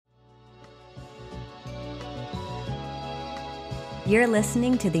You're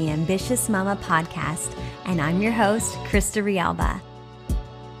listening to the Ambitious Mama podcast, and I'm your host, Krista Rialba.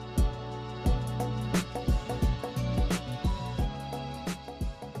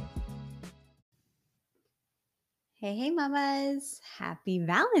 Hey, mamas. Happy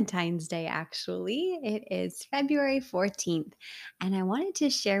Valentine's Day, actually. It is February 14th, and I wanted to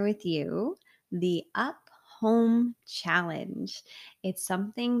share with you the Up Home Challenge. It's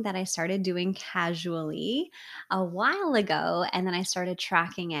something that I started doing casually a while ago, and then I started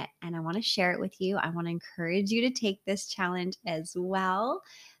tracking it, and I want to share it with you. I want to encourage you to take this challenge as well.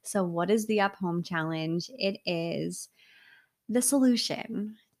 So, what is the Up Home Challenge? It is the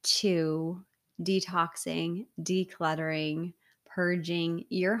solution to detoxing, decluttering, purging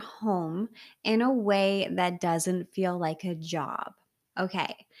your home in a way that doesn't feel like a job.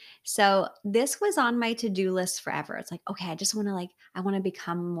 Okay. So this was on my to-do list forever. It's like, okay, I want to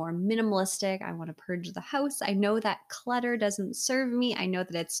become more minimalistic. I want to purge the house. I know that clutter doesn't serve me. I know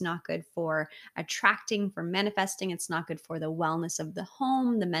that it's not good for attracting, for manifesting. It's not good for the wellness of the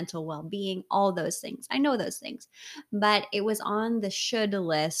home, the mental well-being, all those things. I know those things, but it was on the should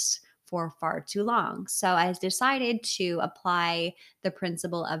list for far too long. So I decided to apply the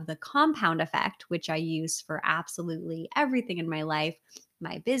principle of the compound effect, which I use for absolutely everything in my life,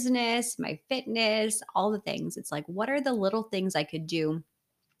 my business, my fitness, all the things. It's like, what are the little things I could do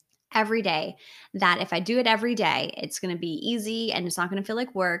every day that if I do it every day, it's going to be easy and it's not going to feel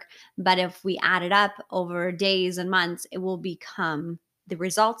like work. But if we add it up over days and months, the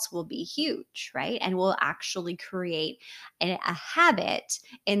results will be huge, right? And we'll actually create a habit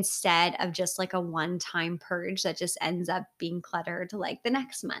instead of just like a one-time purge that just ends up being cluttered like the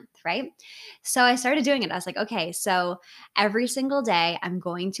next month, right? So I started doing it. I was like, okay, so every single day I'm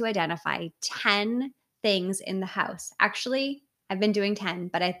going to identify 10 things in the house. Actually, I've been doing 10,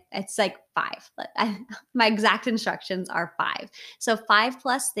 but it's like 5. My exact instructions are 5. So 5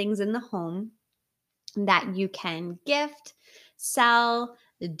 plus things in the home that you can gift, sell,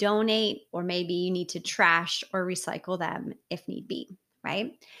 donate, or maybe you need to trash or recycle them if need be,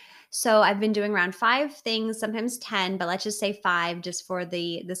 right? So I've been doing around 5 things, sometimes 10, but let's just say 5 just for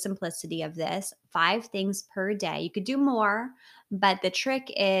the simplicity of this. 5 things per day. You could do more, but the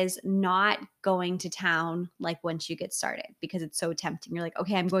trick is not going to town like once you get started because it's so tempting. You're like,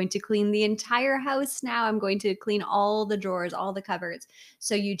 okay, I'm going to clean the entire house now. I'm going to clean all the drawers, all the cupboards.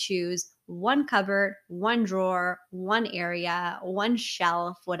 So you choose one cupboard, one drawer, one area, one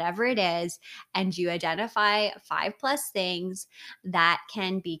shelf, whatever it is, and you identify 5 plus things that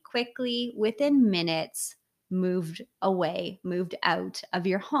can be quickly, within minutes, moved away, moved out of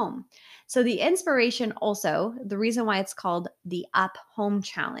your home. So, the inspiration also, the reason why it's called the Up Home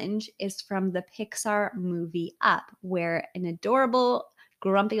Challenge is from the Pixar movie Up, where an adorable,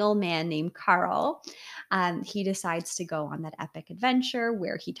 grumpy old man named Carl, he decides to go on that epic adventure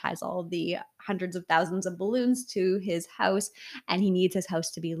where he ties all the hundreds of thousands of balloons to his house, and he needs his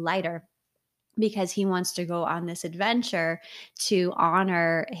house to be lighter because he wants to go on this adventure to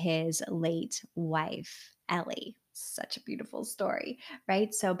honor his late wife, Ellie. Such a beautiful story,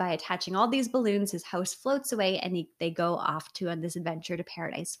 right? So by attaching all these balloons, his house floats away and they go off to on this adventure to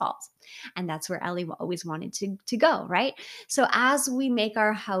Paradise Falls. And that's where Ellie always wanted to go, right? So as we make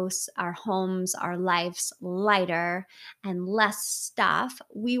our house, our homes, our lives lighter and less stuff,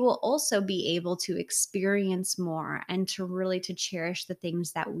 we will also be able to experience more and to really to cherish the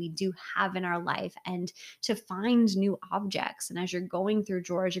things that we do have in our life and to find new objects. And as you're going through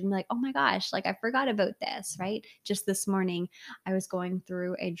drawers, you're gonna be like, oh my gosh, like I forgot about this, right? Just this morning, I was going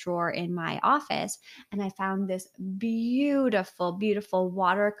through a drawer in my office and I found this beautiful, beautiful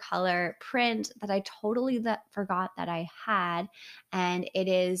watercolor print that I totally forgot that I had. And it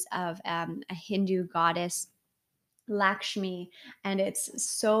is of a Hindu goddess, Lakshmi, and it's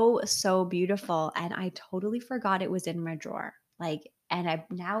so, so beautiful. And I totally forgot it was in my drawer.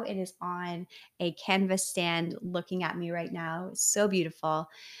 Now it is on a canvas stand looking at me right now. So beautiful.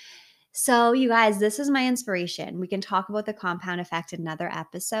 So, you guys, this is my inspiration. We can talk about the compound effect in another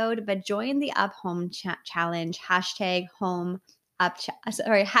episode, but join the Up Home Challenge, hashtag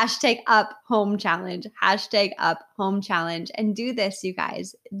Up Home Challenge, hashtag Up Home Challenge, and do this, you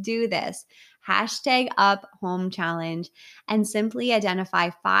guys. Do this. Hashtag Up Home Challenge and simply identify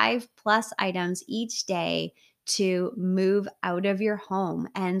 5 plus items each day to move out of your home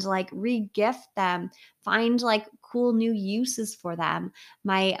and like re-gift them, find like cool new uses for them.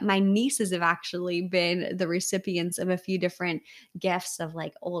 My nieces have actually been the recipients of a few different gifts of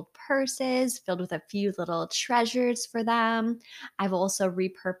like old purses filled with a few little treasures for them. I've also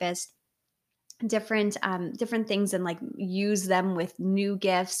repurposed different things and like use them with new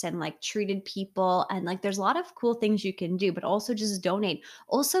gifts and like treated people, and like there's a lot of cool things you can do, but also just donate.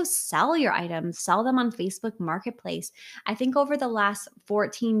 Also sell your items, sell them on Facebook Marketplace. I think over the last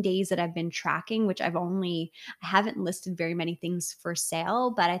 14 days that I've been tracking, which I haven't listed very many things for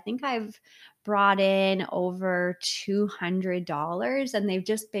sale, but I think I've brought in over $200, and they've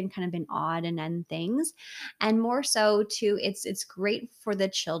just been kind of been odd and end things. And more so too, it's great for the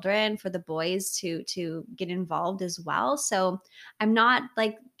children, for the boys to get involved as well. So I'm not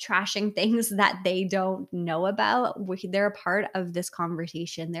like trashing things that they don't know about. They're a part of this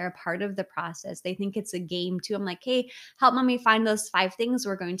conversation, they're a part of the process. They think it's a game too. I'm like, hey, help mommy find those 5 things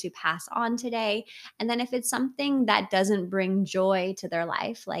we're going to pass on today. And then if it's something that doesn't bring joy to their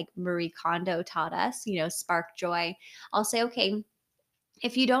life, like Marie Kondo taught us, spark joy, I'll say, okay,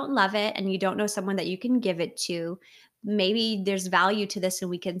 if you don't love it and you don't know someone that you can give it to, maybe there's value to this and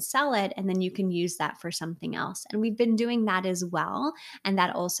we can sell it, and then you can use that for something else. And we've been doing that as well. And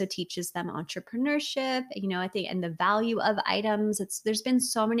that also teaches them entrepreneurship, I think, and the value of items. There's been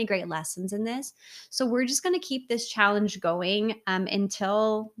so many great lessons in this. So we're just going to keep this challenge going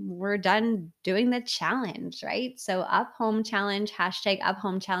until we're done doing the challenge, right? So up home challenge, hashtag up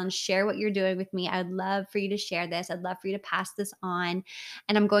home challenge. Share what you're doing with me. I'd love for you to share this. I'd love for you to pass this on,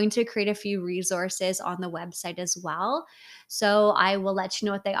 and I'm going to create a few resources on the website as well. So I will let you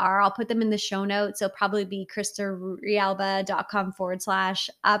know what they are. I'll put them in the show notes. It'll probably be kristarialba.com/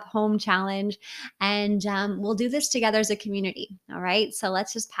 up home challenge. And we'll do this together as a community. All right. So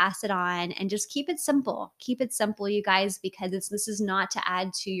let's just pass it on and just keep it simple. Keep it simple, you guys, because this is not to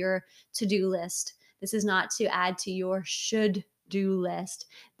add to your to do list. This is not to add to your should do list.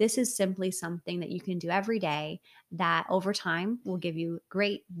 This is simply something that you can do every day that over time will give you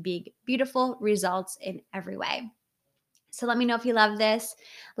great, big, beautiful results in every way. So let me know if you love this.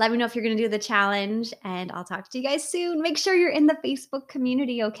 Let me know if you're going to do the challenge, and I'll talk to you guys soon. Make sure you're in the Facebook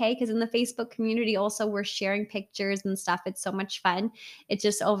community, okay? Because in the Facebook community, also, we're sharing pictures and stuff. It's so much fun. It's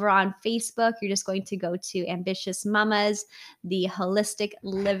just over on Facebook. You're just going to go to Ambitious Mamas, the Holistic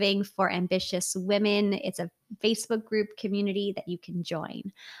Living for Ambitious Women. It's a Facebook group community that you can join.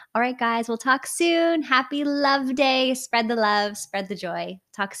 All right, guys, we'll talk soon. Happy Love Day. Spread the love, spread the joy.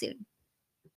 Talk soon.